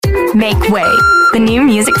Make way. The new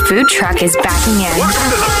music food truck is backing in. Welcome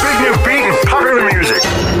to the big new beat and popular music.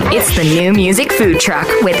 It's the new music food truck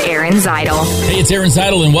with Aaron Zytle. Hey, it's Aaron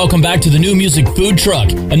Zytle, and welcome back to the new music food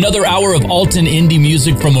truck. Another hour of alt and indie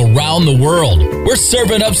music from around the world. We're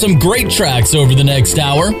serving up some great tracks over the next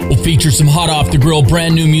hour. We'll feature some hot off the grill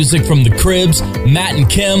brand new music from the Cribs, Matt and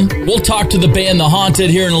Kim. We'll talk to the band The Hvnted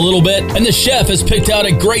here in a little bit. And the chef has picked out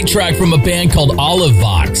a great track from a band called Olive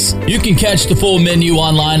Vox. You can catch the full menu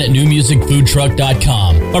online at newmusicfoodtruck.com.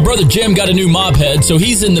 My brother Jim got a new mop head, so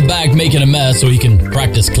he's in the back making a mess so he can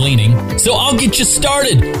practice cleaning. So I'll get you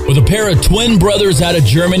started with a pair of twin brothers out of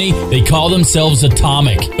Germany. They call themselves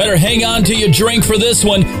Atomic. Better hang on to your drink for this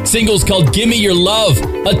one. Single's called Gimme Your Love.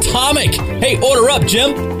 Atomic. Hey, order up,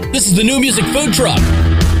 Jim. This is the new music food truck.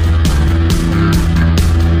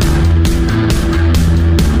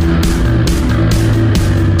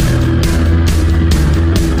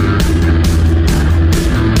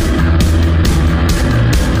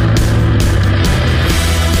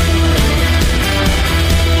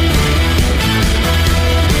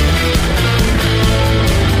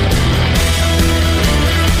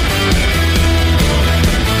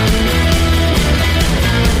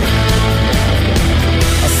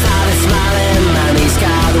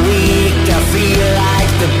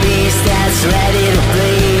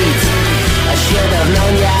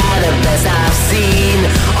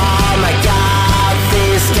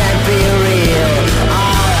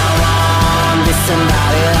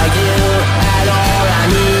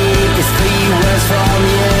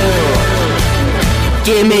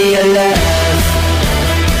 Give me your love.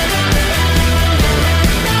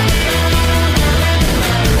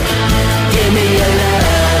 Give me your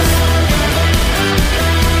love.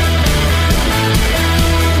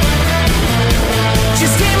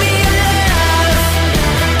 Just give me your love.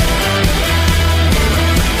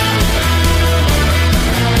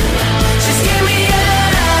 Just give me your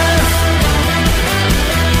love.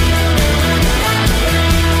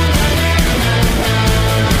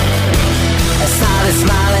 I started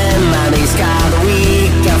smiling, mommy's got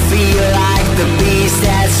weak. I feel like the beast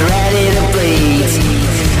that's ready to bleed.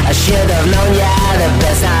 I should have known you're the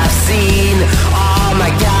best I've seen. Oh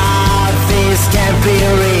my God, this can't be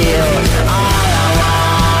real. All I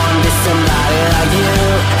want is somebody like you,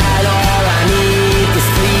 and all I need is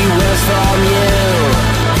 3 words from you.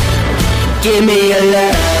 Give me your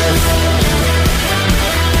love.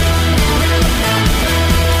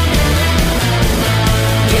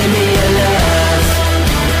 Give me your love.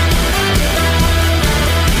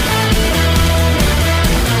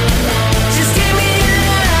 Just give me your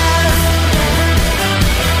love.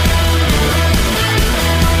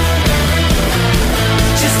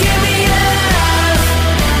 Just give me your love.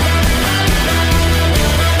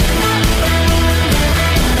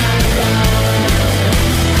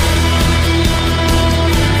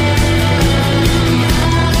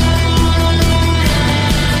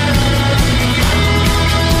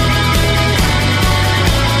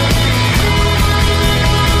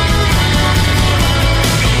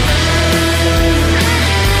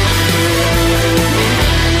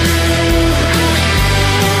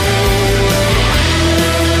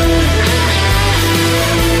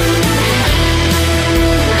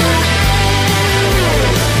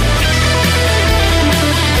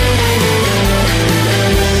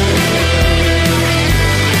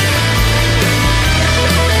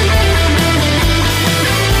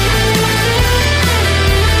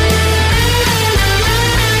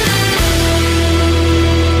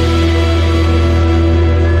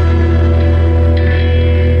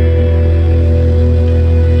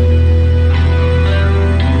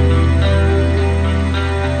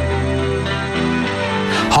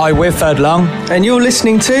 Hi, we're Third Lung, And you're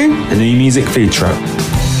listening to the new music food truck.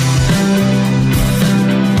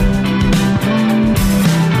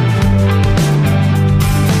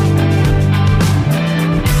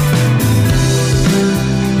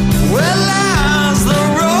 Where lies the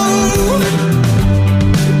road?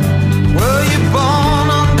 Were you born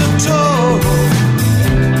under toll?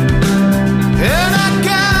 In a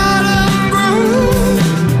garden grove,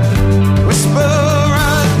 whisper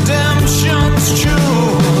redemption's true.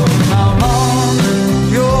 I'm on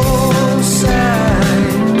your side.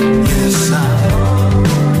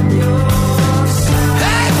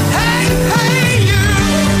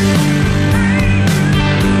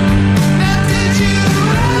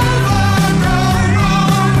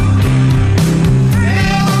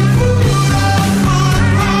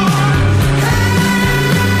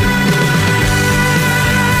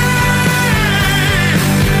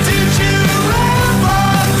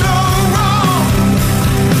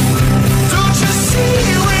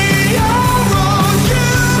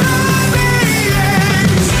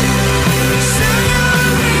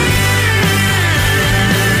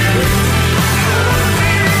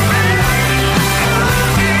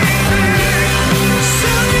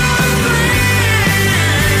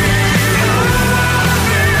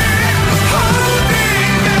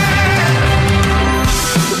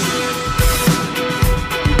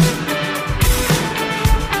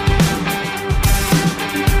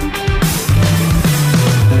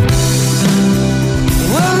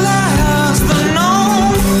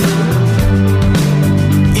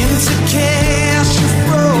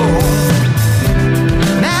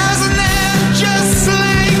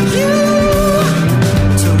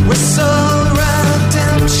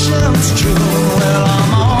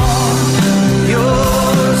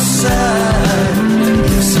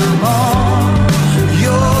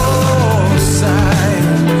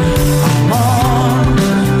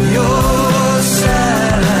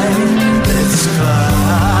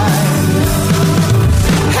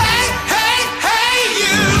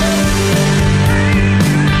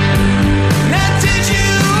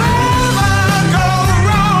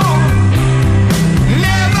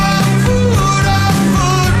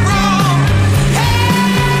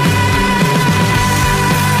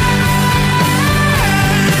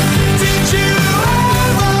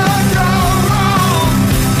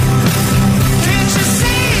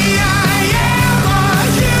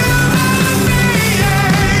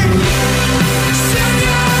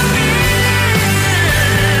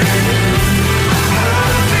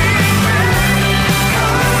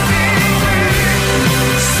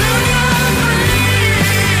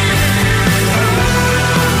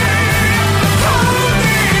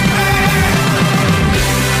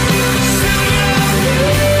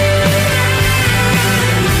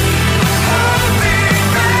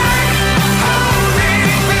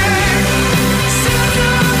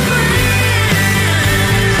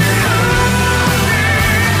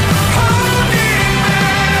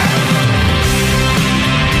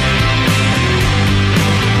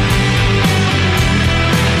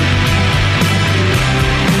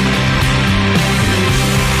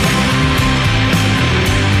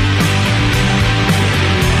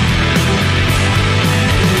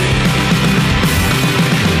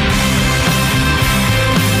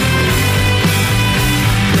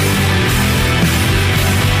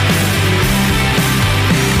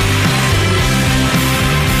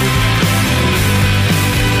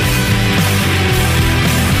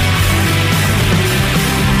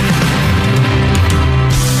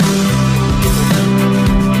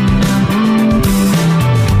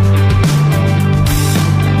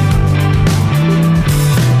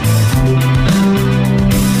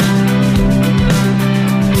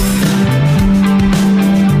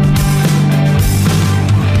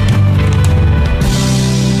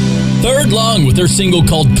 their single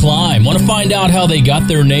called Climb. Want to find out how they got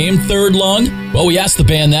their name, Third Lung? Well, we asked the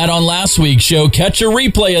band that on last week's show. Catch a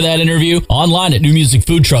replay of that interview online at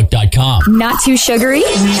newmusicfoodtruck.com. Not too sugary,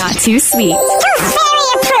 not too sweet.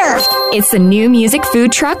 It's the New Music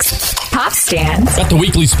Food Truck's Pop Stand. Got the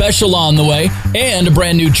weekly special on the way and a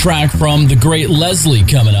brand new track from the great Leslie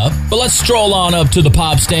coming up. But let's stroll on up to the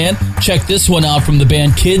Pop Stand. Check this one out from the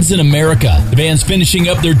band Kids in America. The band's finishing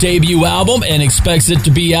up their debut album and expects it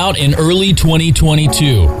to be out in early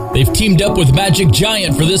 2022. They've teamed up with Magic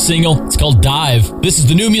Giant for this single. It's called Dive. This is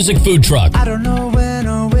the New Music Food Truck. I don't know when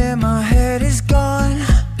or where my head is gone,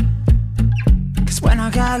 'cause when I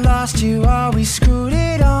got lost you always screwed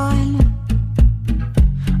it on.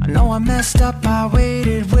 I know I messed up, I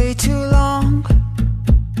waited way too long.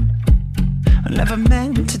 I never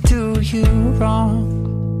meant to do you wrong.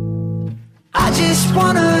 I just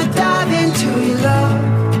wanna dive into your love.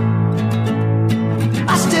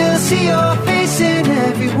 I still see your face in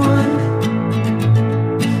everyone.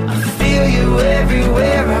 I feel you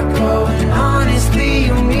everywhere I go, and honestly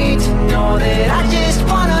you need to know that I just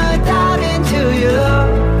wanna dive into your love.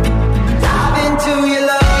 Dive into your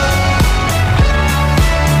love.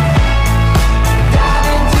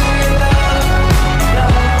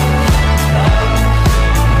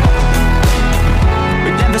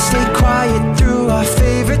 Stay quiet through our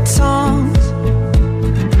favorite songs.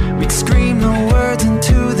 We'd scream the words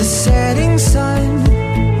into the setting sun.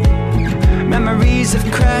 Memories of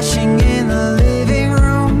crashing in the living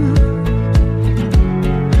room.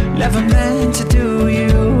 Never meant to do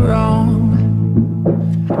you wrong.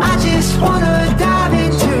 I just wanna dive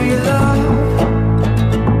into your love.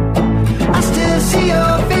 I still see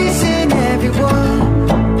your face in everyone.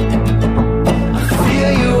 I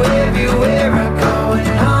feel you everywhere I go.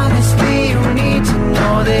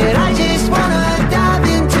 That I just wanna dive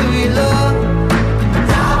into your love.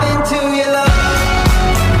 Dive into your love.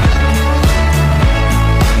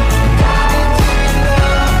 Dive into your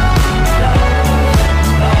love.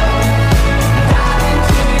 Dive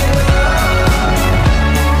into your love.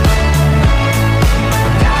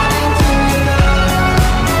 Dive into your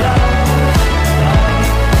love.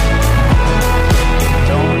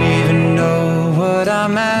 Don't even know what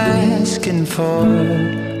I'm asking for.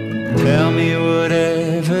 Tell me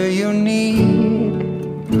whatever you need.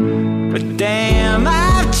 But damn,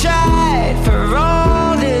 I've tried for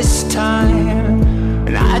all this time,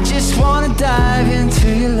 and I just wanna dive into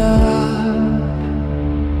your love.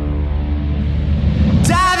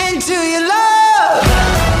 Dive into your love.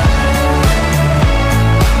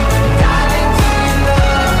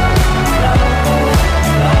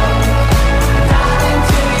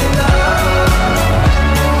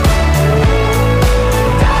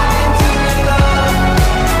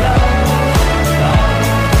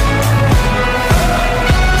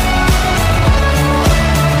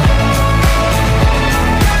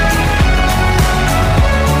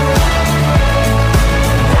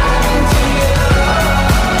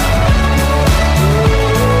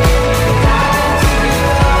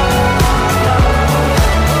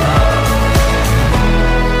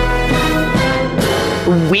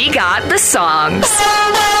 We got the songs.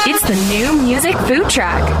 It's the New Music Food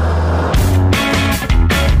Truck.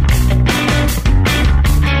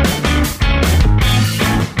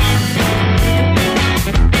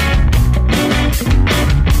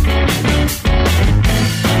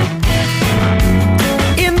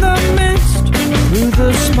 In the mist, through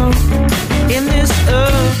the smoke, in this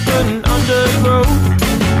urban undergrowth,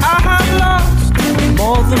 I have lost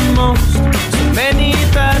more than most. So many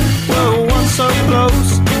that were once so close.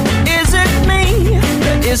 Is it me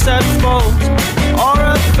that is at fault, or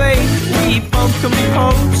a fate we both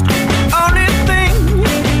composed? Only thing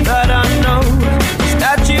that I know is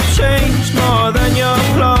that you've changed more than your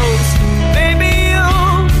clothes. Baby,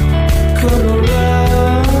 you'll come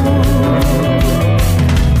around.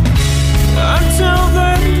 Until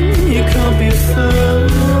then, you can't be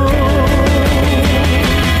found.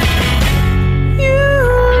 You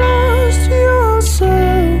lost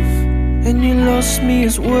yourself, and you lost me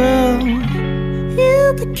as well.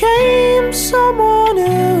 You became someone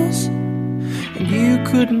else, and you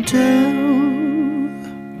couldn't tell.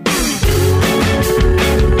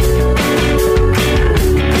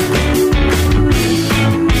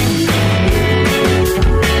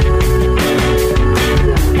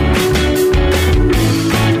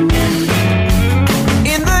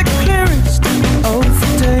 In the clearest of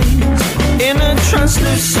days, in a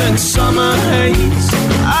translucent summer haze,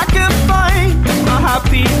 I can find a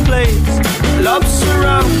happy place. Love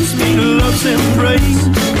surrounds me, love's embrace.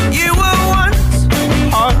 You were once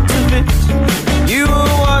part of it. You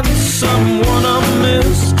were once someone I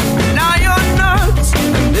missed. Now you're not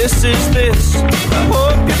this is this. I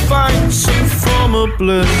hope you find some form of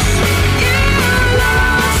bliss. You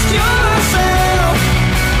lost yourself,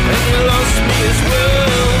 and you lost me as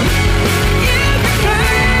well. You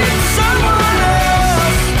became someone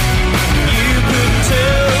else, you could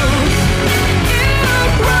tell. You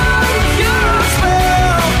broke your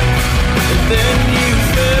spell, and then you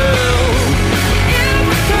fell. You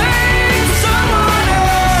became someone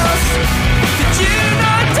else. Did you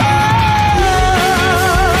not tell?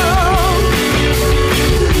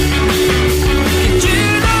 Did you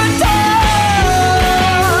not tell?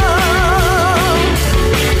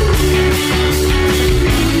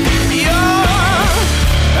 You're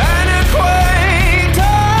an acquaintance.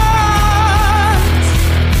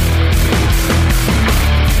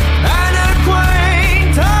 An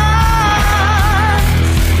acquaintance.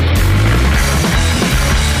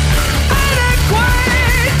 An acquaintance.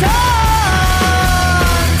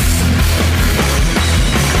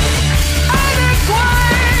 An acquaintance.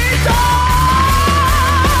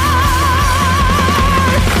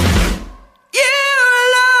 You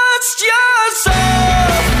lost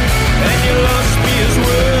yourself, and you lost me as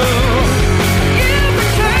well. You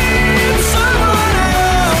became someone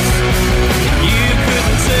else, you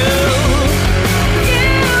couldn't tell.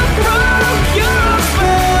 You broke your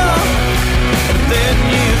spell, and then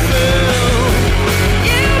you fell.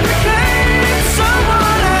 You became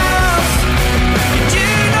someone else. Did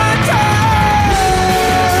you not tell?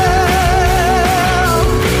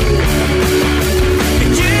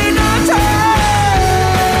 Did you not tell?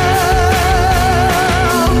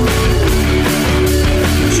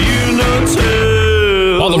 Did you not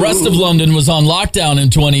tell? While the rest of London was on lockdown in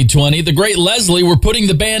 2020, the great Leslie were putting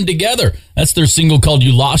the band together. That's their single called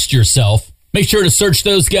You Lost Yourself. Make sure to search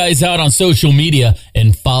those guys out on social media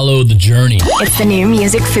and follow the journey. It's the new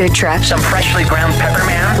music food truck. Some freshly ground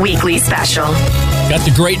peppermint. Weekly special. Got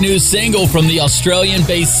the great new single from the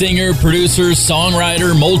Australian-based singer, producer,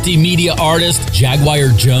 songwriter, multimedia artist, Jaguar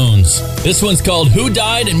Jones. This one's called Who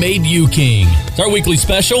Died and Made You King. It's our weekly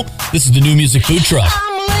special. This is the new music food truck.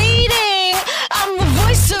 I'm leading, I'm the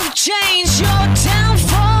voice of change. Your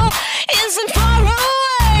downfall isn't far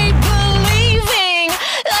away. Believing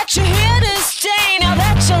that you're here to stay. Now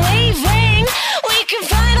that you're leaving, we can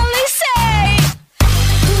finally say,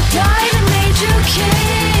 who died and made you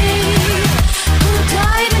king? Who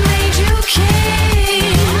died and made you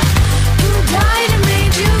king? Who died and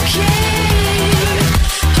made you king?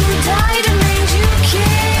 Who died and made you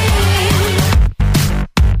king?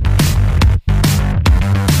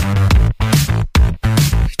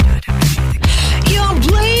 You're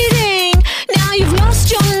bleeding, now you've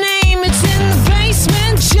lost your name. It's in the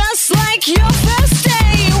basement, just like your first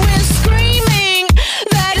day. We're screaming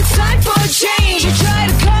that it's time for change. You try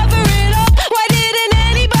to cover it up, why didn't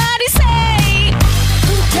anybody say?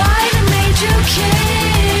 Who died and made you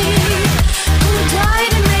king? Who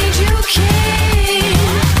died and made you king?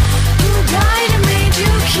 Who died and made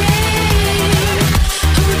you king?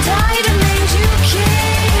 Who died and made you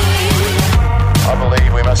king? I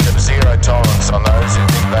believe we must have zero tolerance on those who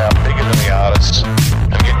think they are bigger than the artists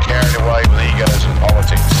and get carried away with egos and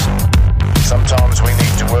politics. Sometimes we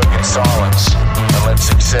need to work in silence and let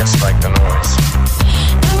success make the noise.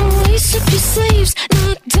 Don't lace up your sleeves,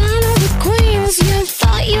 not down on the queens. You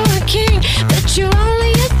thought you were king, but you're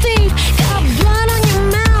only a thief. Got blood on your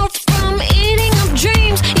mouth from eating up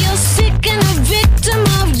dreams. You're sick and a victim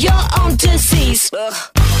of your own disease. Who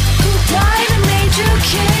died and made you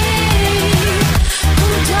king? Who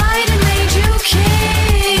died and made you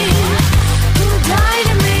king? Who died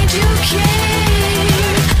and made you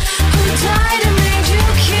king? Who died and made you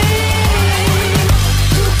king?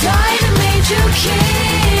 Who died and made you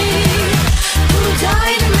king? Who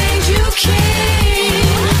died and made you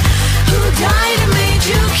king? Who died and made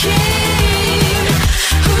you king?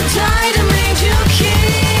 Who died and made you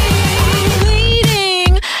king?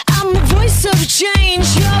 Bleeding, I'm the voice of change.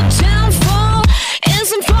 Your downfall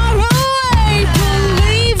isn't far away.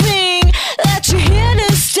 Believing that you're here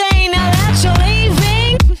to stay. Now that you're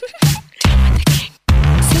leaving,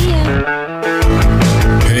 see ya.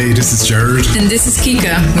 Hey, this is Jared. And this is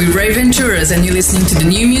Kika with RAYVENTURAS, and you're listening to the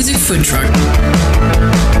new music food truck.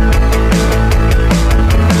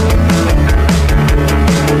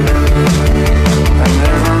 I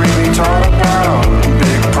never really taught about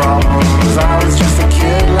big problems. I was just a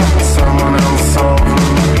kid letting someone else solve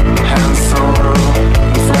them. Han Solo,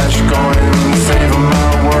 Flash Gordon, saving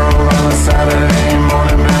my world on a Saturday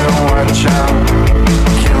morning. Better watch out,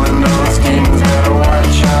 killing those demons. Better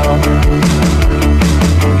watch out.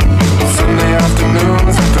 Sunday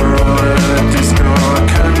afternoons at the roller disco, I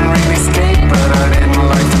couldn't really skate, but I didn't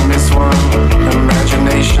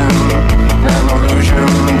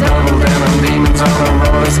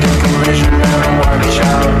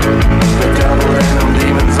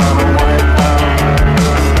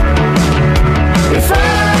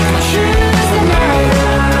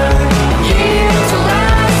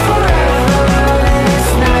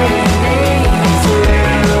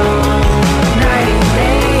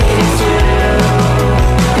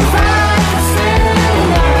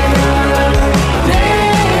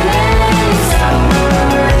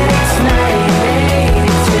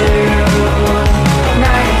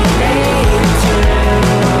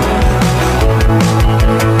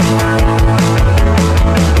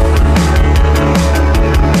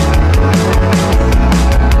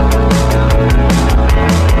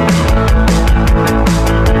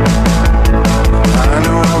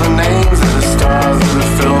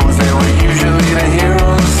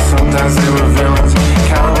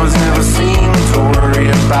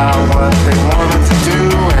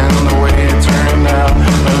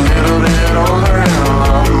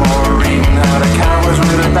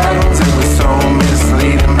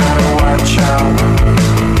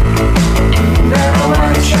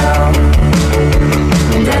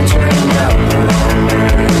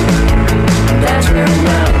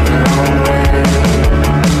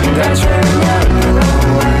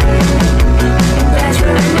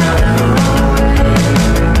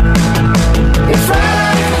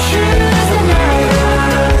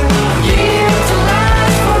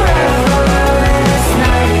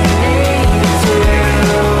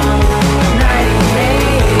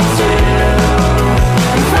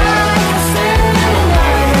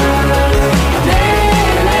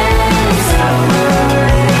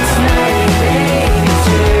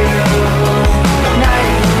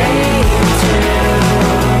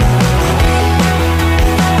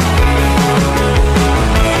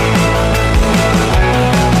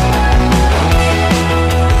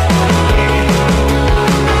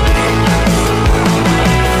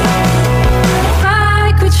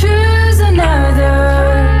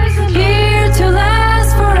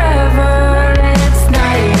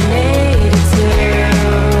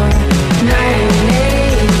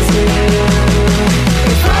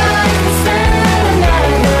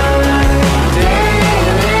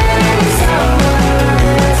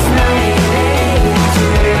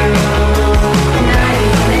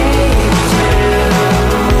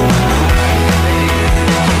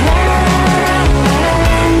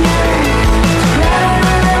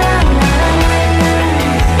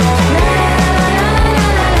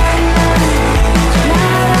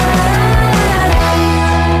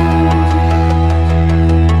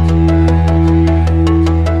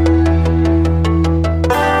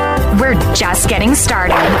getting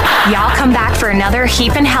started. Y'all come back for another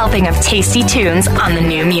heaping helping of tasty tunes on the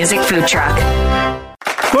new music food truck.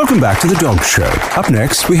 Welcome back to the Dog Show. Up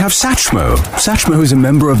next, we have Satchmo. Satchmo is a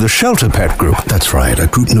member of the Shelter Pet Group. That's right, a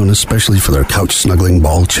group known especially for their couch-snuggling,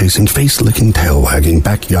 ball-chasing, face-licking, tail-wagging,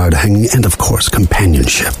 backyard-hanging, and, of course,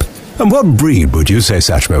 companionship. And what breed would you say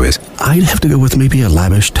Satchmo is? I'd have to go with maybe a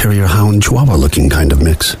lavish terrier-hound chihuahua-looking kind of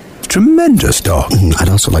mix. Tremendous dog. I'd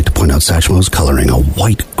also like to point out Satchmo's coloring, a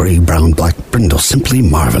white, gray, brown, black brindle, simply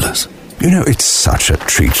marvelous. You know, it's such a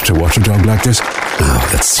treat to watch a dog like this. Now,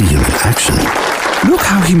 let's see him in action. Look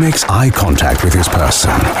how he makes eye contact with his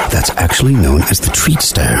person. That's actually known as the treat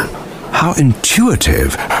stare. How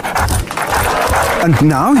intuitive. And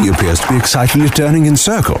now he appears to be excitedly turning in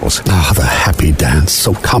circles. Ah, the happy dance,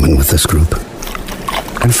 so common with this group.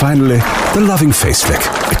 And finally, the loving face lick.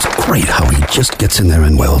 It's great how he just gets in there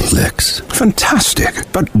and, well, licks. Fantastic.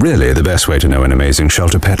 But really, the best way to know an amazing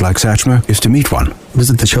shelter pet like Satchmo is to meet one.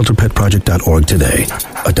 Visit theshelterpetproject.org today.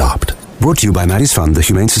 Adopt. Brought to you by Maddie's Fund, the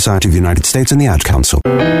Humane Society of the United States, and the Ad Council.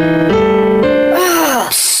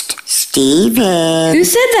 Steven. Who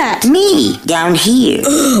said that? Me, down here.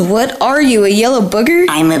 What are you, a yellow booger?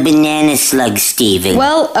 I'm a banana slug, Steven.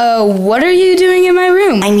 Well, what are you doing in my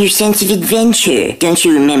room? I'm your sense of adventure. Don't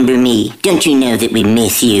you remember me? Don't you know that we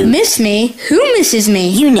miss you? Miss me? Who misses me?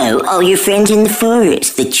 You know, all your friends in the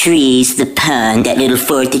forest. The trees, the pond, that little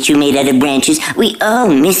fort that you made out of branches. We all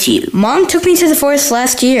miss you. Mom took me to the forest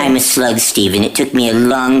last year. I'm a slug, Steven. It took me a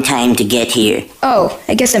long time to get here. Oh,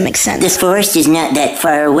 I guess that makes sense. This forest is not that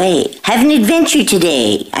far away. Have an adventure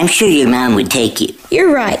today. I'm sure your mom would take you.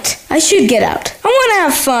 You're right. I should get out. I want to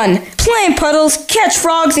have fun. Play in puddles, catch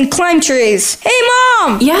frogs, and climb trees. Hey,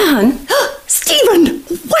 Mom! Yeah, hon? Steven,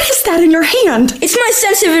 what is that in your hand? It's my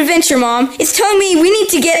sense of adventure, Mom. It's telling me we need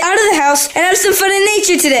to get out of the house and have some fun in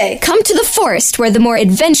nature today. Come to the forest where the more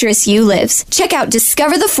adventurous you lives. Check out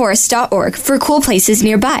discovertheforest.org for cool places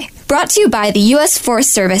nearby. Brought to you by the U.S.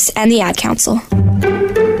 Forest Service and the Ad Council.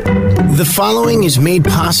 The following is made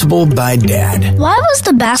possible by Dad. Why was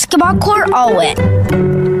the basketball court all wet?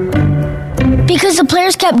 Because the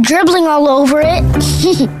players kept dribbling all over it.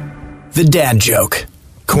 The dad joke.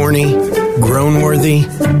 Corny, grown-worthy,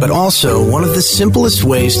 but also one of the simplest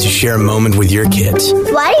ways to share a moment with your kids.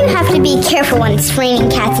 Why do you have to be careful when it's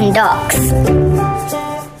raining cats and dogs?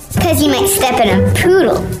 Because you might step in a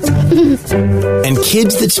poodle. And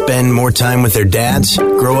kids that spend more time with their dads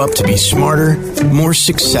grow up to be smarter, more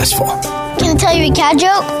successful. Can I tell you a cat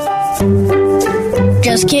joke?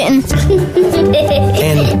 Just kidding.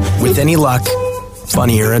 And, with any luck,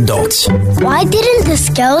 funnier adults. Why didn't the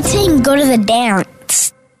skeleton go to the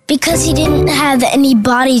dance? Because he didn't have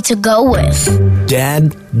anybody to go with.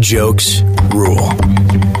 Dad jokes rule.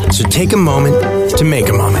 So take a moment to make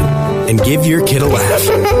a moment and give your kid a laugh.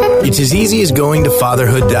 It's as easy as going to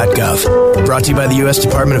fatherhood.gov. Brought to you by the U.S.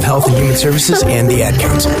 Department of Health and Human Services and the Ad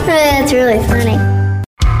Council. That's really funny.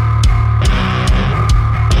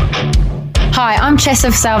 Hi, I'm Chess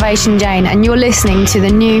of Salvation Jayne, and you're listening to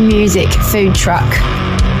the New Music Food Truck.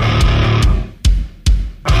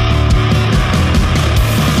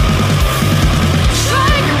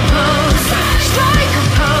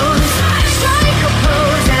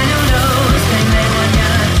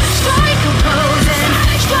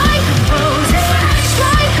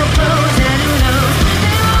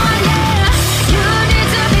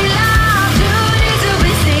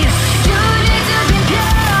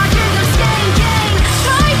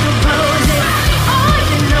 Strike a pose, all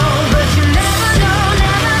you know, but you never know now.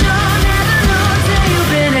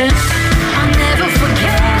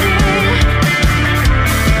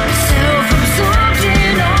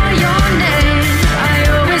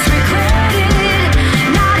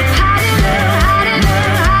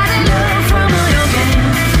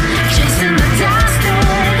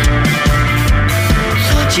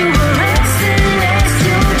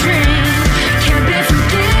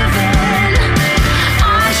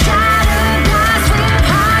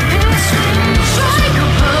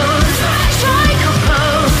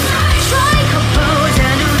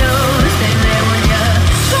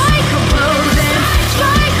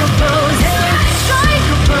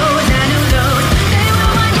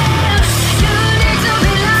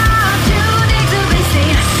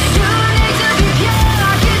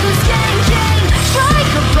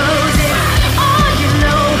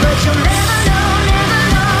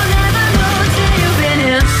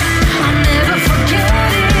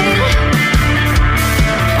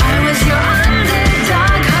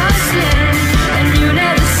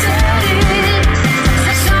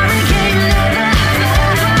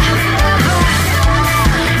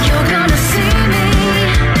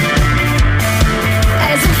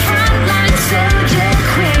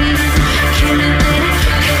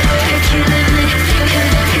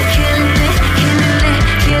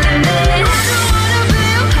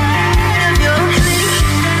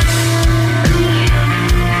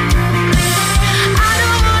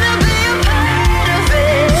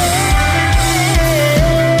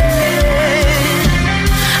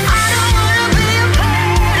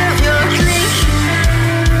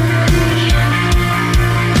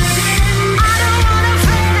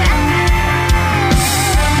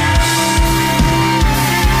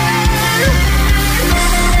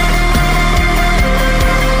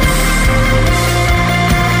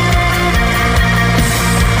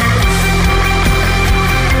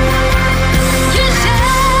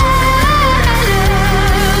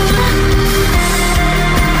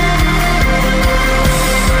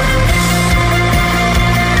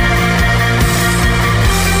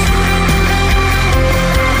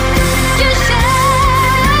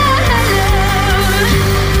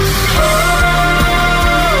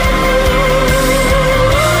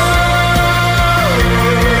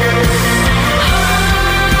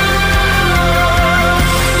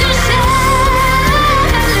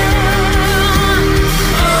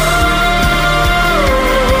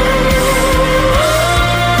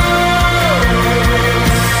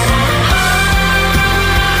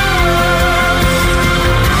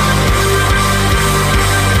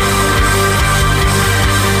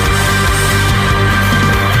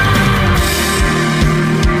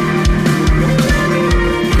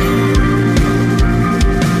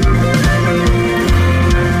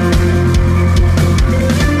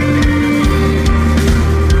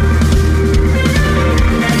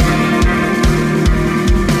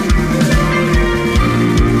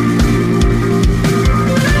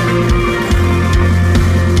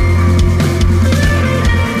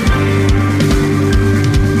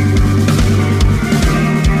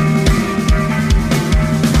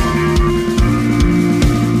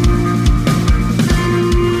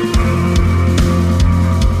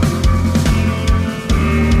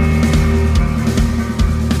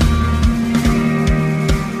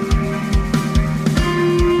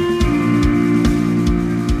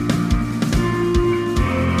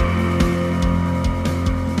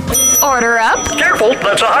 steak?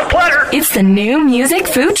 That's a hot platter. It's the New Music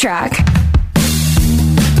Food Truck.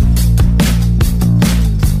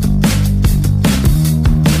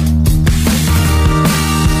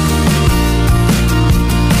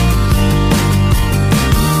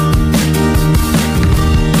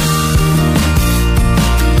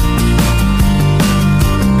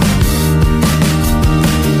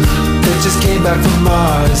 Just came back from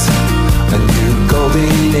Mars, a new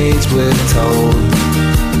golden age we're told.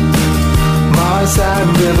 Mars had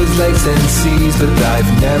rivers, lakes and seas, but life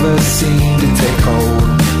never seemed to take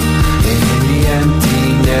hold. And in the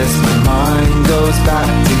emptiness, my mind goes back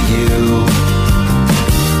to you.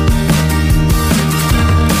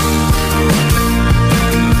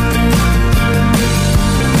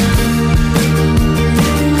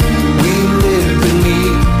 We live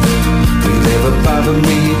beneath, we live above and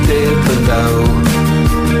we live below.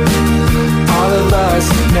 All of us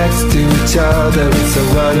next to each other, it's so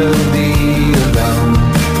utterly alone.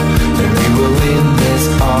 And we were in this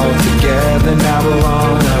all together, now we're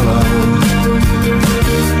on our own.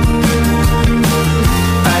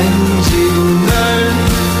 And you learn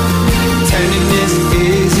tenderness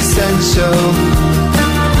is essential.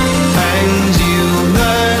 And you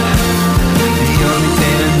learn the only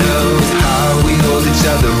thing I know is how we hold each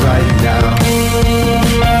other right now.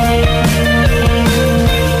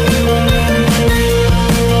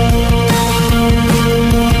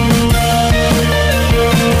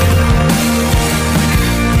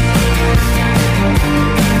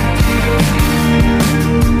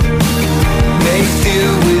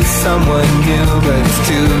 Someone new, but it's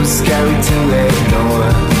too scary to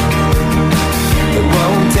ignore. It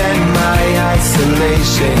won't end my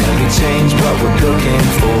isolation, and we change what we're looking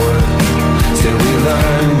for. Still we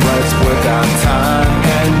learn what's worth our time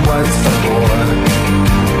and what's a bore.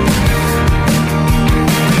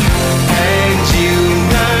 And you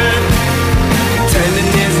learn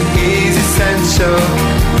tenderness is essential.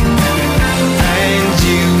 And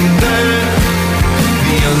you learn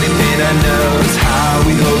the only thing I know is how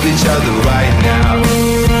we hold each other right now.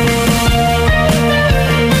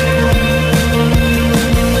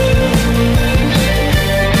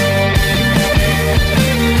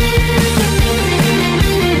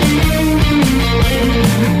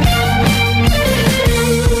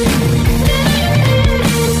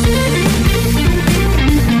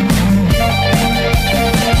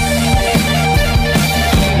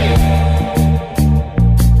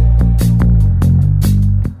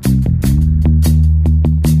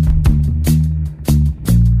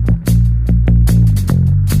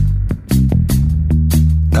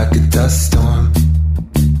 Storm,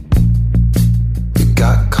 we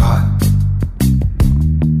got caught.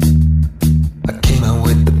 I came out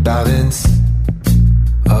with the balance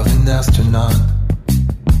of an astronaut.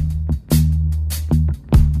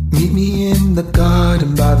 Meet me in the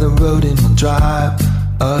garden by the road and we'll drive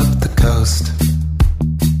up the coast.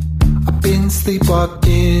 I've been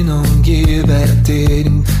sleepwalking on you, but I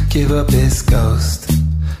didn't give up this ghost.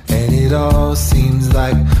 And it all seems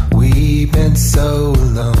like we've been so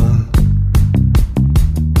alone.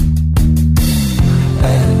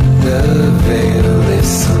 And the veil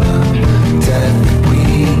is on the death we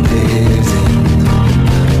live in.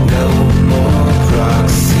 No more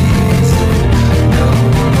proxies, no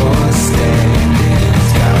more stand-ins.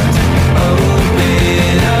 Got to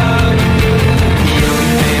open up. The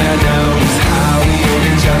only thing I know is how we hold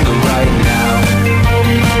each other right now.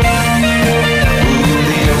 Ooh,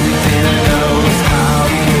 the only thing I know is how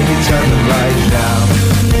we hold each other right now.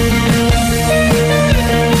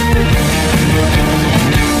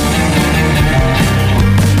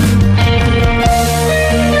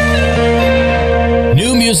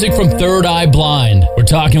 Music from Third Eye Blind. We're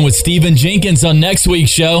talking with Stephen Jenkins on next week's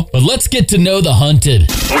show, but let's get to know the Hvnted.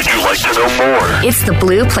 Would you like to know more? It's the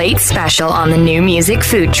Blue Plate Special on the New Music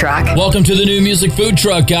Food Truck. Welcome to the New Music Food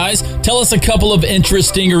Truck, guys. Tell us a couple of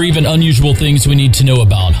interesting or even unusual things we need to know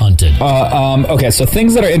about Hvnted. Okay, so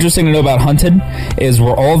things that are interesting to know about Hvnted is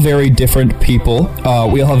we're all very different people.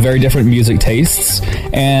 We all have very different music tastes,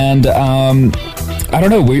 and I don't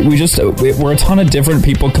know. We're a ton of different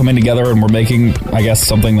people coming together, and we're making, I guess,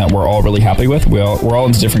 something that we're all really happy with. We're all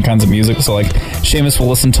into different kinds of music. So like, Seamus will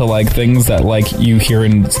listen to like things that like you hear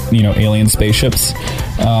in alien spaceships.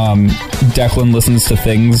 Declan listens to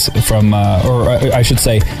things from, or I should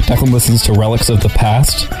say, Declan listens to relics of the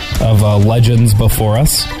past, of legends before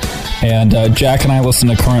us. And Jack and I listen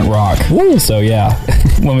to current rock. Woo! So yeah,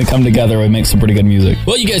 when we come together, we make some pretty good music.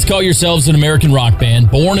 Well, you guys call yourselves an American rock band,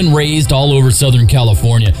 born and raised all over Southern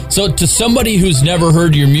California. So to somebody who's never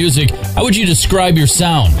heard your music, how would you describe your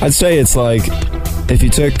sound? I'd say it's like if you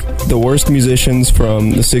took the worst musicians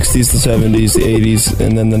from the 60s, the 70s, the 80s,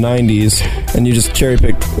 and then the 90s, and you just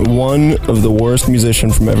cherry-picked one of the worst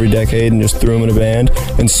musician from every decade and just threw them in a band,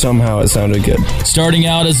 and somehow it sounded good. Starting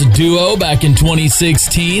out as a duo back in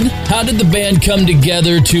 2016, how did the band come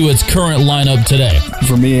together to its current lineup today?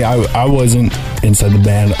 For me, I wasn't inside the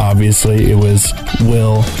band, obviously. It was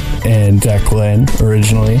Will and Declan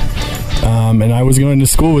originally. And I was going to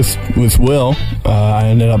school with Will. I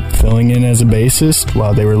ended up filling in as a bassist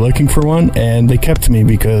while they were looking for one, and they kept me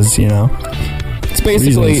because, it's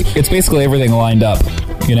basically everything lined up.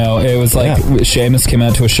 It was like Seamus came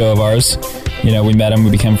out to a show of ours. We met him,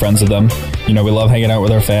 we became friends with them. We love hanging out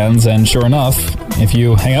with our fans, and sure enough, if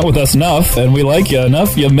you hang out with us enough and we like you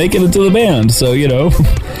enough, you make it into the band. So,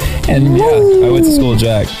 and yeah, I went to school with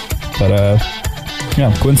Jack, but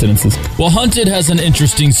coincidences. Well, Hvnted has an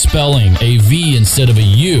interesting spelling, a V instead of a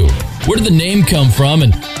U. Where did the name come from,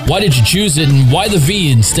 and why did you choose it, and why the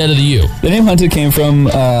V instead of the U? The name Hvnted came from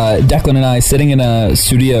Declan and I sitting in a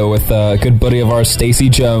studio with a good buddy of ours, Stacey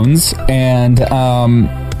Jones, and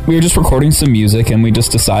we were just recording some music, and we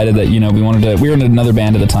just decided that, we were in another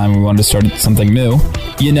band at the time, and we wanted to start something new.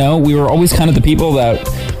 We were always kind of the people that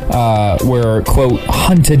were, quote,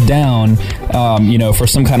 hunted down, for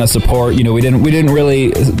some kind of support. We didn't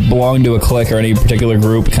really belong to a clique or any particular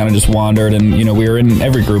group, kind of just wandered, and, we were in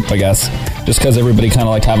every group, I guess, just because everybody kind of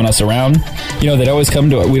liked having us around. They'd always come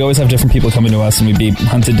to it. We'd always have different people coming to us, and we'd be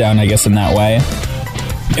hunted down, I guess, in that way.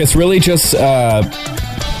 It's really just, I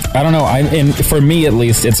don't know, for me at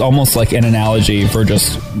least, it's almost like an analogy for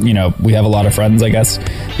just, we have a lot of friends, I guess.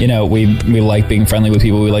 We like being friendly with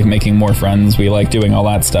people, we like making more friends, we like doing all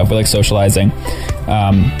that stuff, we like socializing.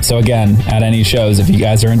 So again, at any shows, if you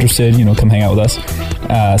guys are interested, come hang out with us,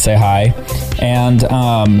 say hi. And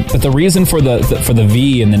but the reason for the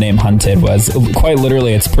V in the name Hvnted was quite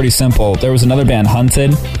literally, it's pretty simple. There was another band,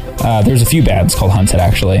 Hvnted. There's a few bands called Hvnted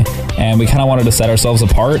actually, and we kind of wanted to set ourselves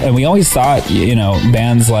apart. And we always thought,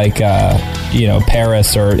 bands like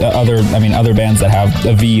Paris or other bands that have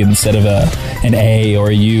a V instead of an A or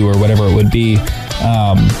a U or whatever it would be.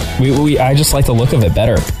 I just like the look of it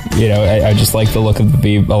better. I just like the look of the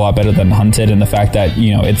V a lot better than Hvnted, and the fact that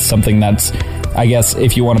it's something that's, I guess,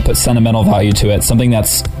 if you want to put sentimental value to it, something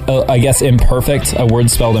that's I guess imperfect, a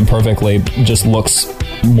word spelled imperfectly just looks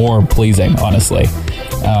more pleasing, honestly.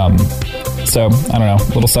 So I don't know,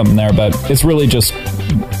 a little something there, but it's really just,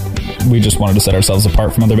 we just wanted to set ourselves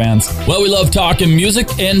apart from other bands. Well, we love talking music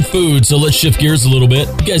and food, so let's shift gears a little bit.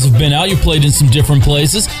 You guys have been out, you played in some different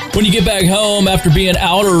places. When you get back home after being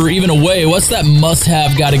out or even away, what's that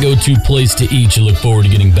must-have, gotta-go-to place to eat you look forward to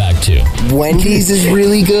getting back to? Wendy's is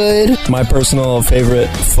really good. My personal favorite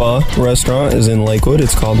pho restaurant is in Lakewood.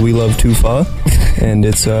 It's called We Love To Pho, and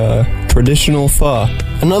it's a traditional pho.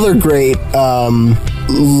 Another great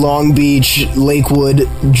Long Beach Lakewood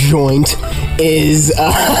joint is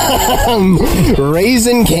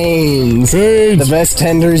Raising Cane's. The best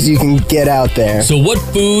tenders you can get out there. So what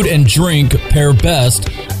food and drink pair best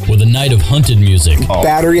with a night of Hvnted music?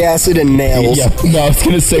 Battery acid and nails. Yeah, no, I was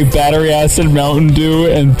going to say battery acid, Mountain Dew,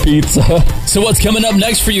 and pizza. So what's coming up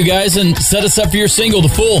next for you guys, and set us up for your single, The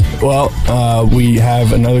Fool? Well, we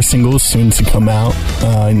have another single soon to come out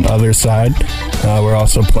on the other side. We're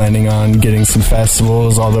also planning on getting some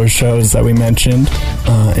festivals, all those shows that we mentioned.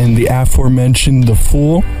 And the aforementioned The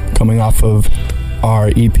Fool, coming off of our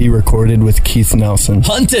EP recorded with Keith Nelson.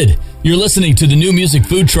 Hvnted! You're listening to the New Music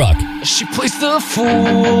Food Truck. She plays the fool,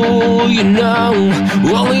 only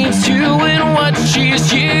doing what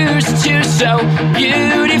she's used to, so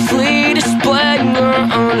beautifully displaying her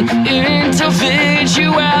own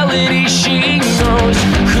individuality. She knows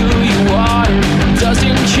who you are,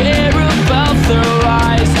 doesn't care about the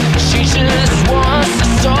lies. She just wants to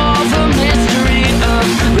solve the mystery of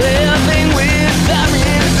living without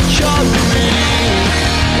insecurity.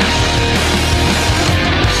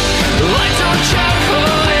 I don't care who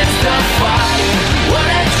is the fight. When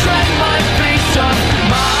I track my peace of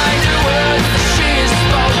mind, the words that she has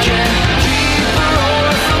spoken keep her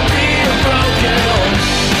heart from being broken.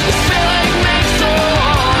 This feeling makes her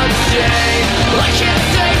heart stay. I can't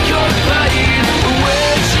take your pain away.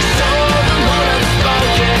 She's so alone unspoken.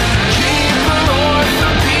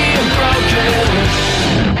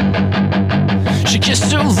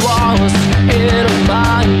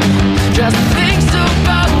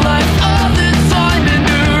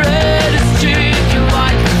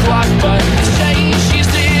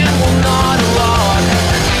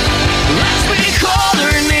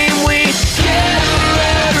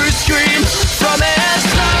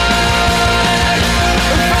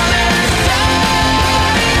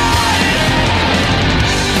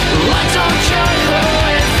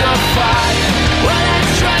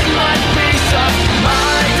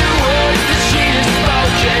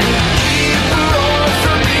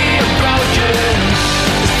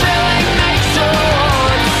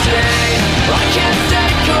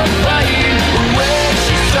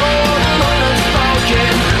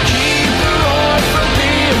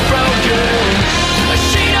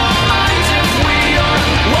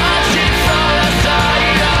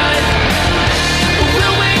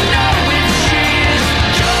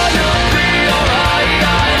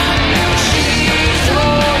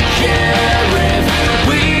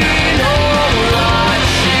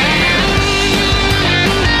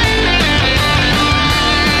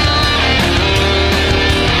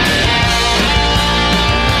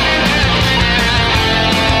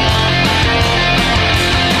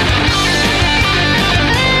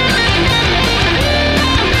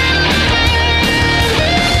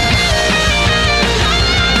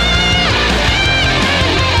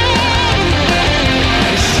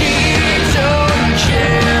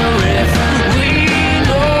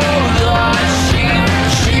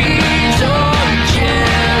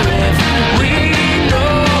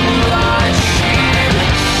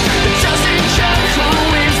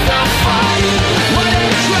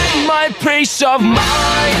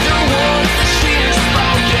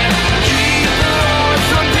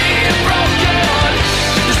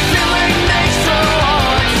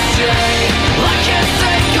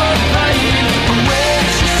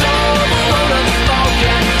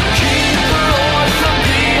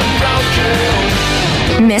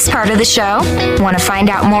 Miss part of the show? Want to find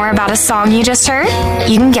out more about a song you just heard?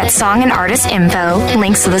 You can get song and artist info,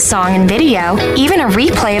 links to the song and video, even a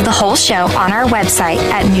replay of the whole show on our website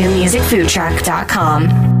at newmusicfoodtruck.com.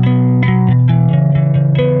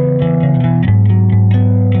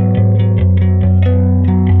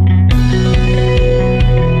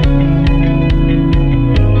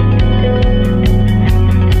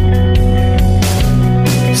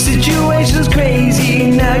 Situation's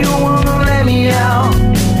crazy, now you wanna let me out.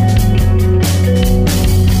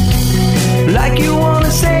 Like you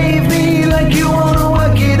wanna save me, like you wanna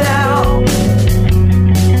work it out.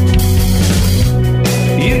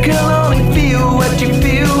 You can only feel what you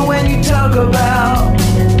feel when you talk about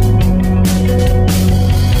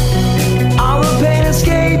all the pain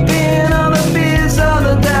escaping, all the fears, all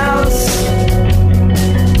the doubts.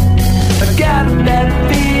 I got that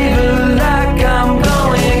fever like I'm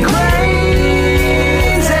going crazy.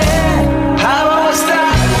 How do I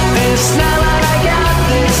stop this now that I got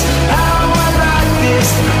this? How do I rock this?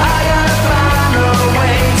 I gotta find a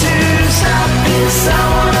way to stop this. I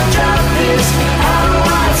wanna drop this. How do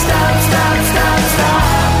I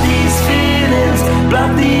stop these feelings?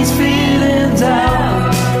 Block these feelings out.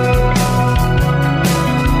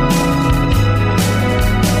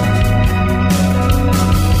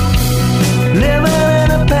 Living in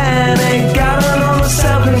a panic, got no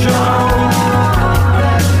self-control.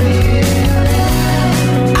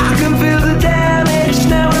 I can feel the damage,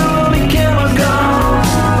 now we're only chemicals.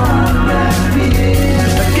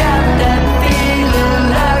 I got that feeling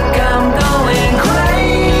like I'm going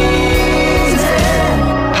crazy.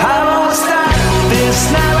 How do I stop this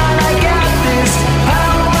now that I got this? How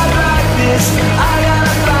do I block this? I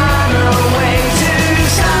gotta find a way to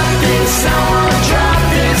stop this. I wanna drop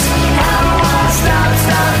this. How do I stop?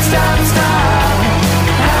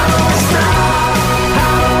 How do I stop?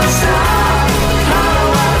 How do I stop? How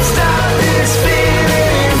do I stop this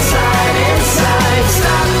feeling inside?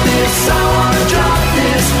 Stop this. I wanna drop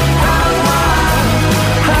this. How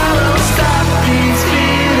do I stop these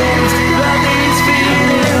feelings? Let these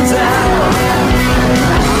feelings out.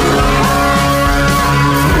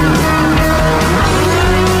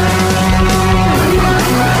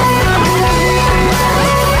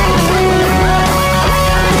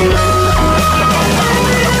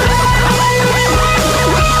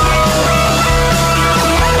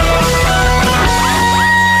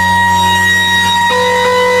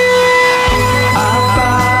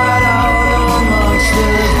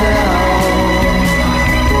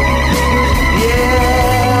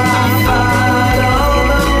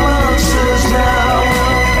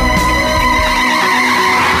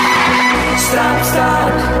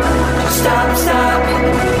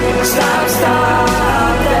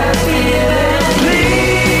 Stop that feeling.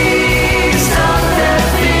 Please stop that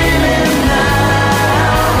feeling now.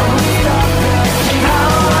 How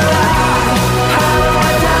do I lie? How do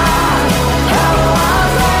I die? How do I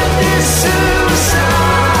fight this suicide?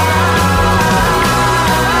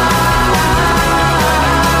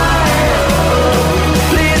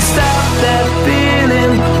 Please stop that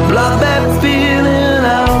feeling. Block that feeling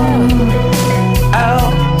out.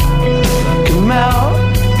 Come out.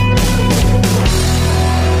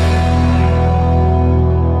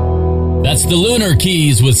 That's the Lunar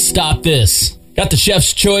Keys with Stop This. Got the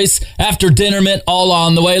chef's choice, after dinner mint all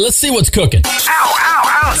on the way. Let's see what's cooking.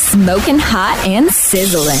 Smoking hot and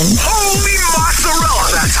sizzling. Holy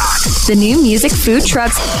mozzarella, that's hot. The new music food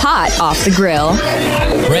truck's hot off the grill.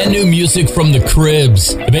 Brand new music from the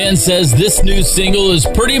Cribs. The band says this new single is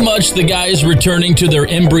pretty much the guys returning to their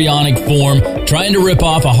embryonic form, trying to rip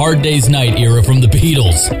off a Hard Day's Night era from the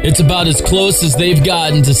Beatles. It's about as close as they've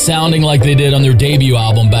gotten to sounding like they did on their debut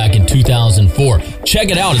album back in 2004. Check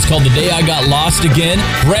it out. It's called The Day I Got Lost Again.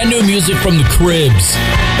 Brand new music from the Cribs.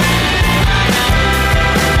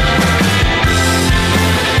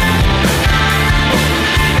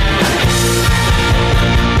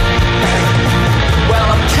 Well,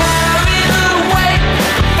 I'm carrying the weight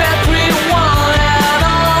of everyone and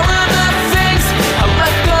all of the things I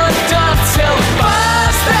left undone till the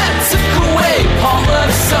fires that took away all of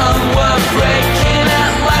the sun were breaking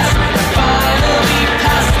at last. Finally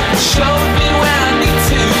passed, showed me where I need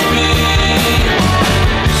to be.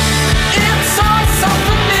 It's all so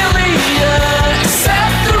familiar.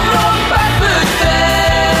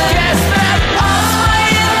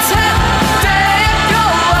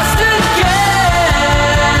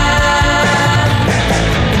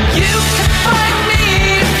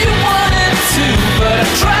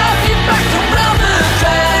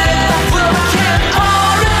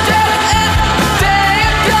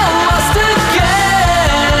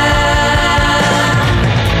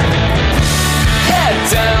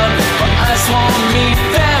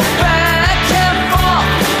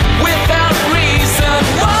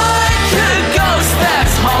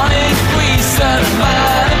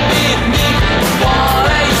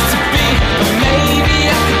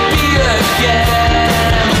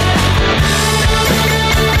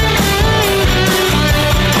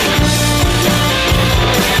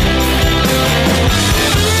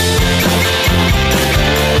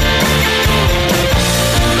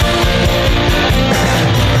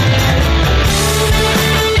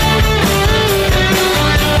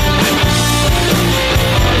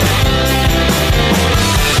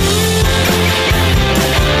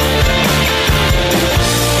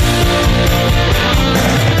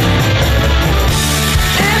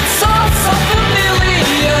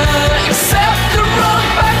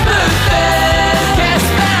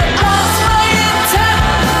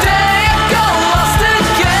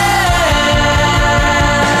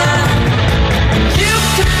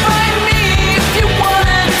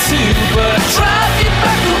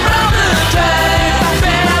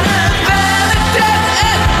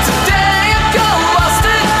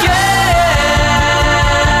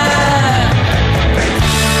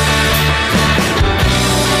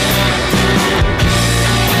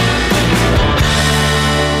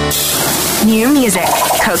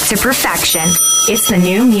 cooked to perfection. It's the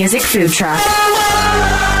new music food truck.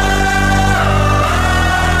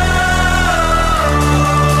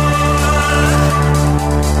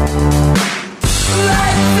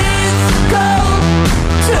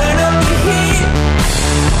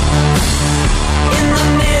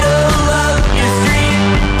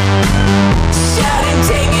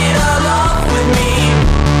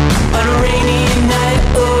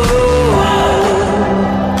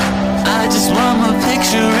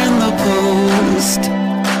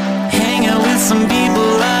 Some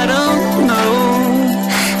people I don't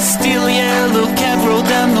know. Steal a yellow cab, roll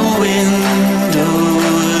down the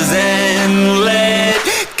windows and let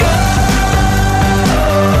go.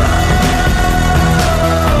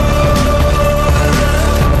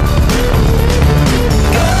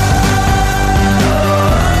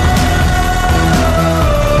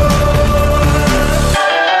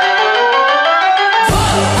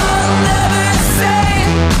 I'll never say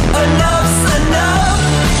enough's enough.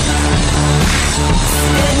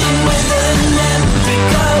 Standing with an empty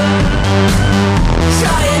cup,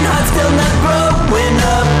 trying hard, still not growing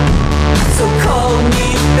up. So call me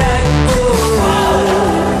back. Oh,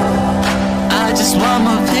 I just want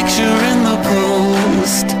my picture in the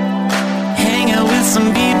post. Hang out with some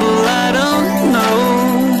people I don't know.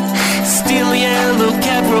 Steal a yellow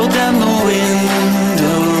cab, roll down the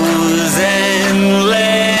windows and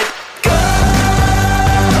let go.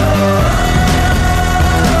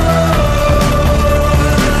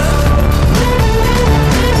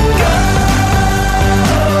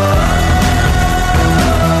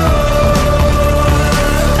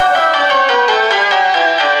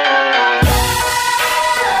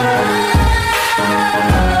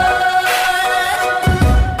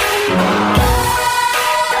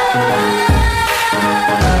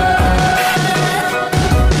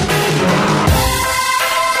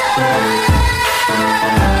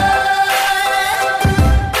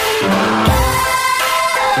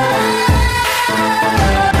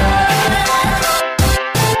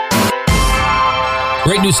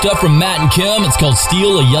 Great new stuff from Matt and Kim. It's called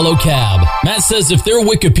Steal a Yellow Cab. Matt says if their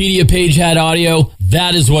Wikipedia page had audio,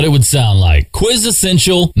 that is what it would sound like. Quiz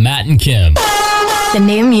Essential, Matt and Kim. The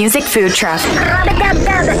new music food truck.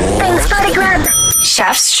 Thanks for the grub.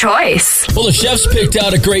 Chef's Choice. Well, the chefs picked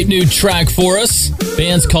out a great new track for us.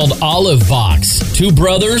 Band's called Olive Vox. Two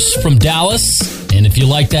brothers from Dallas. And if you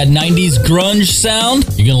like that 90s grunge sound,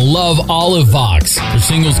 you're going to love Olive Vox. Their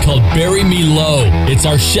single's called Bury Me Low. It's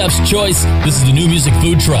our chef's choice. This is the new music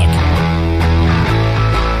food truck.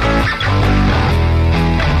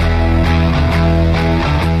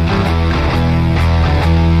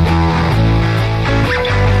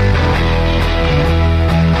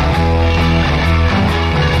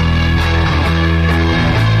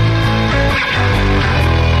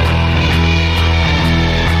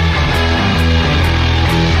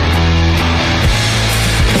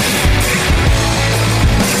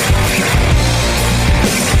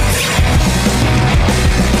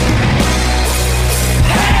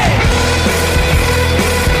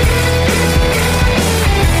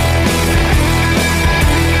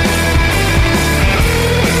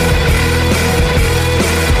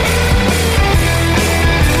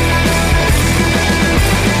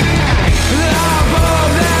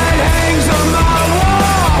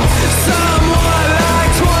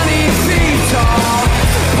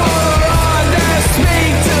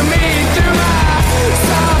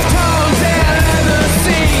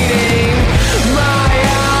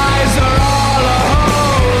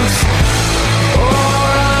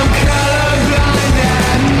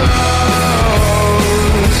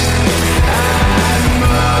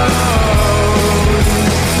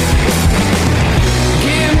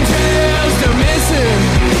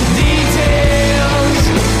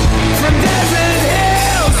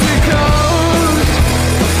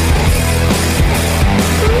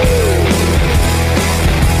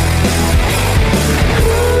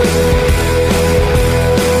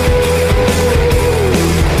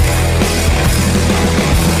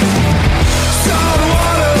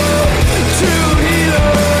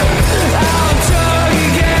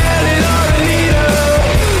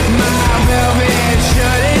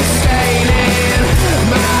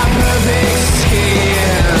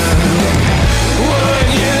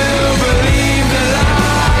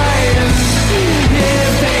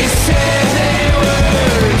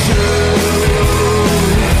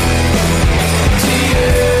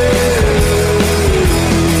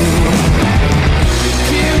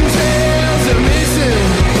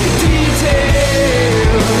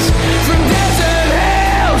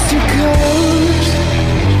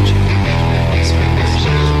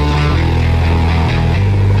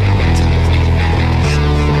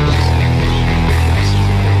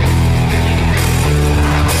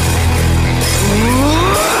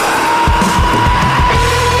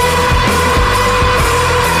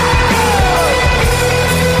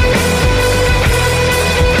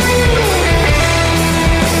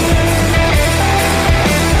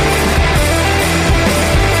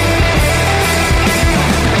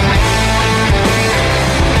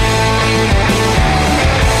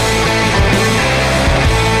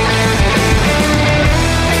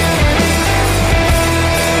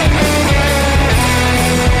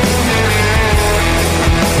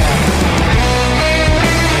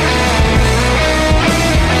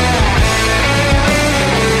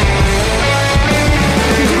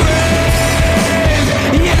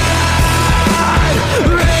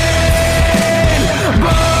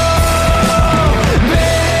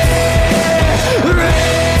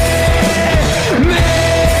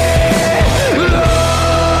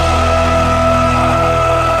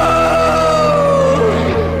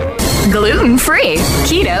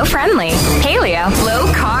 friendly. Paleo,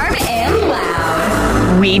 low carb, and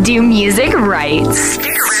loud. We do music right.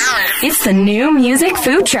 It's the New Music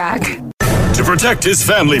Food Truck. To protect his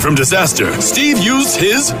family from disaster, Steve used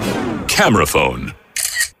his camera phone.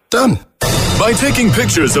 Done. By taking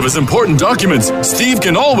pictures of his important documents, Steve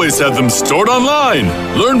can always have them stored online.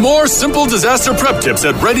 Learn more simple disaster prep tips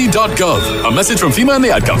at ready.gov. A message from FEMA and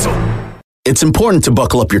the Ad Council. It's important to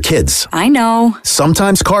buckle up your kids. I know.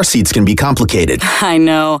 Sometimes car seats can be complicated. I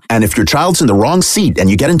know. And if your child's in the wrong seat and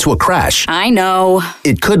you get into a crash, I know.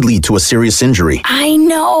 It could lead to a serious injury. I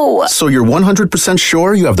know. So you're 100%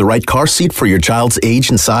 sure you have the right car seat for your child's age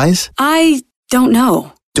and size? I don't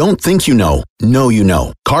know. Don't think you know. Know you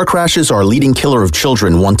know. Car crashes are a leading killer of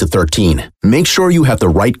children 1 to 13. Make sure you have the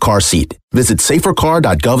right car seat. Visit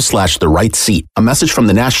safercar.gov/the right seat. A message from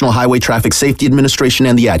the National Highway Traffic Safety Administration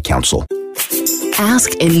and the Ad Council.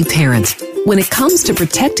 Ask any parent. When it comes to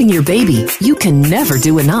protecting your baby, you can never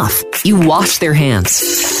do enough. You wash their hands,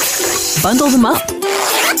 bundle them up,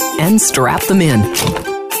 and strap them in.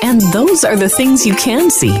 And those are the things you can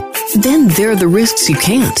see. Then there are the risks you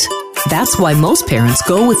can't. That's why most parents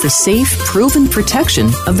go with the safe, proven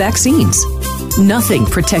protection of vaccines. Nothing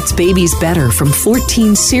protects babies better from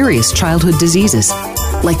 14 serious childhood diseases,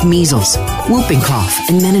 like measles, whooping cough,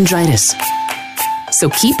 and meningitis. So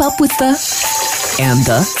keep up with the and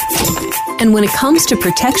the. And when it comes to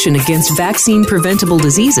protection against vaccine-preventable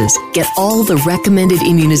diseases, get all the recommended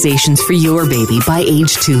immunizations for your baby by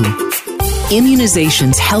age 2.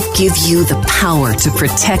 Immunizations help give you the power to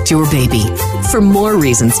protect your baby. For more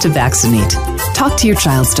reasons to vaccinate, talk to your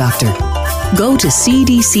child's doctor. Go to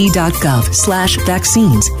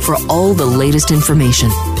cdc.gov/vaccines for all the latest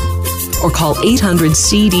information. Or call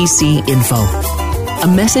 800-CDC-INFO. A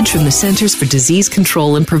message from the Centers for Disease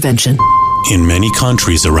Control and Prevention. In many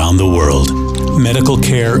countries around the world, medical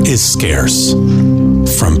care is scarce.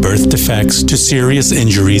 From birth defects to serious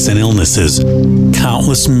injuries and illnesses,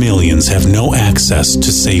 countless millions have no access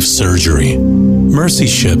to safe surgery. Mercy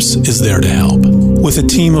Ships is there to help. With a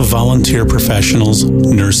team of volunteer professionals,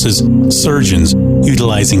 nurses, surgeons,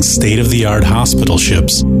 utilizing state-of-the-art hospital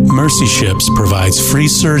ships, Mercy Ships provides free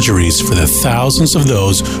surgeries for the thousands of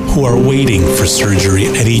those who are waiting for surgery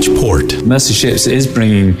at each port. Mercy Ships is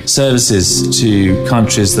bringing services to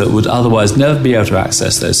countries that would otherwise never be able to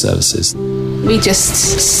access those services. We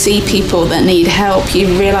just see people that need help. You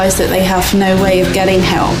realise that they have no way of getting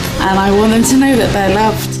help. And I want them to know that they're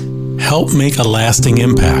loved. Help make a lasting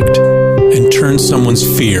impact and turn someone's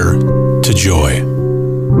fear to joy.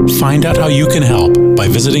 Find out how you can help by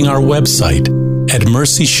visiting our website at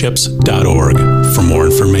mercyships.org for more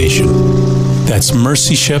information. That's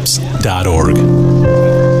mercyships.org.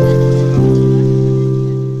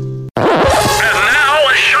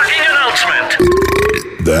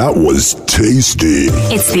 That was tasty.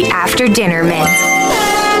 It's the After Dinner Mint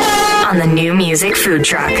on the New Music Food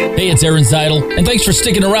Truck. Hey, it's Aaron Zytle, and thanks for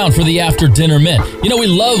sticking around for the After Dinner Mint. You know, we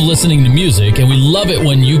love listening to music, and we love it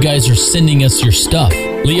when you guys are sending us your stuff.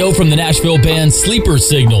 Leo from the Nashville band Sleeper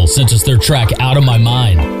Signal sent us their track, Out of My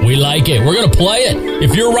Mind. We like it. We're going to play it.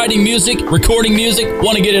 If you're writing music, recording music,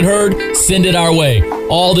 want to get it heard, send it our way.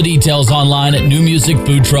 All the details online at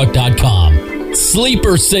newmusicfoodtruck.com.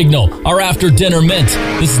 Sleeper Signal, our After Dinner Mint.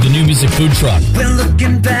 This is the New Music Food Truck. When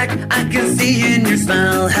looking back, I can see in your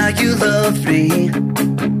smile how you love me.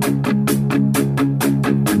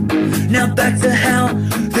 Now back to how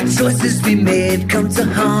the choices we made come to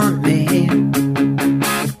haunt me.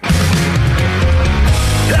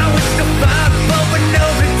 I wish to fight, but with no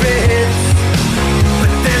regrets.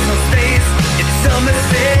 But there's no space, it's so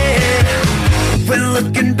messy. When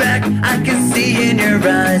looking back, I can see in your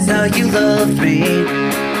eyes how you love me.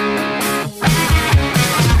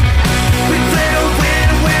 We play to win,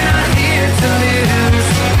 we're not here to lose.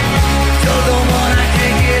 You're the one I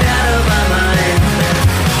can't get out of my mind.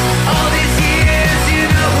 All these years, you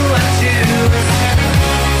know who I choose.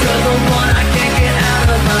 You're the one I can't get out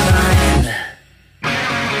of my mind.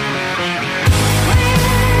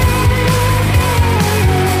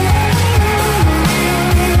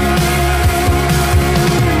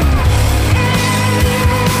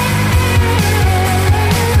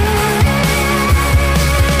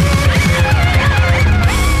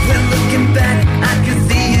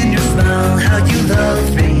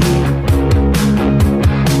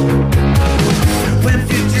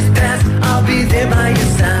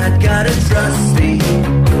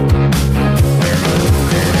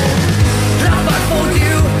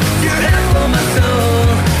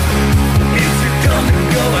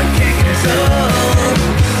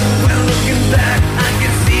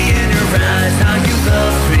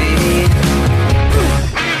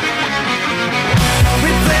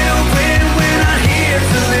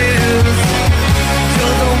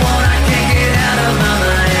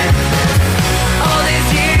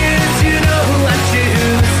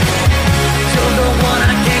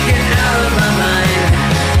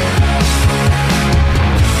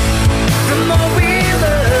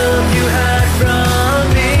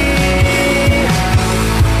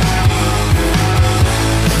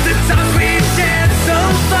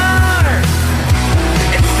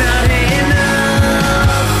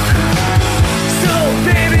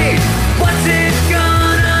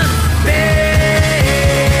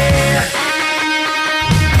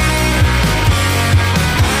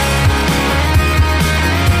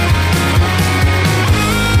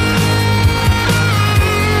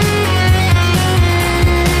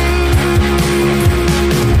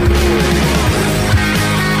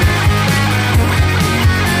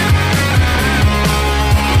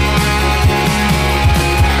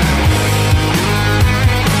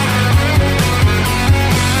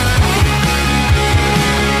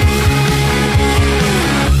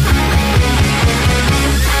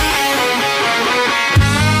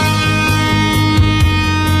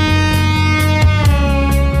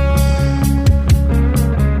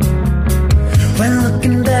 When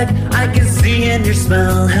looking back, I can see in your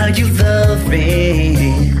smile how you love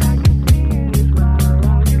me.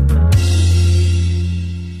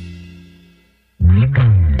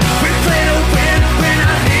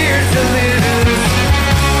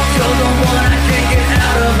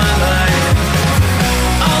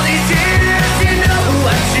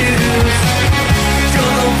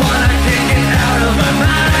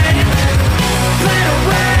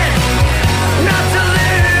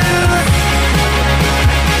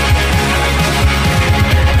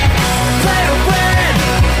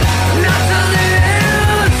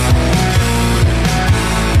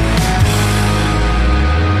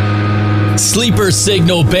 Sleeper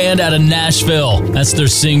Signal Band out of Nashville. That's their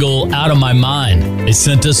single, Out of My Mind. They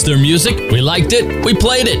sent us their music. We liked it. We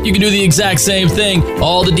played it. You can do the exact same thing.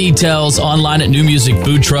 All the details online at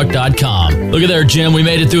newmusicfoodtruck.com. Look at there, Jim. We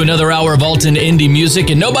made it through another hour of Alton Indie Music,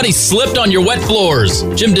 and nobody slipped on your wet floors.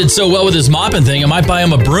 Jim did so well with his mopping thing, I might buy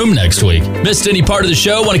him a broom next week. Missed any part of the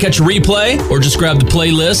show? Want to catch a replay? Or just grab the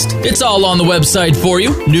playlist? It's all on the website for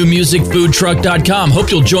you. newmusicfoodtruck.com.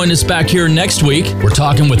 Hope you'll join us back here next week. We're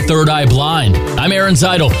talking with Third Eye Blind. I'm Aaron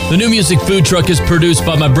Zytle. The New Music Food Truck is produced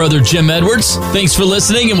by my brother Jim Edwards. Thanks for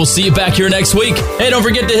listening, and we'll see you back here next week. Hey, don't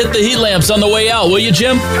forget to hit the heat lamps on the way out, will you,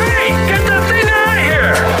 Jim? Hey, get that thing out of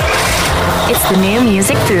here! It's the New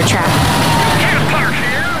Music Food Truck.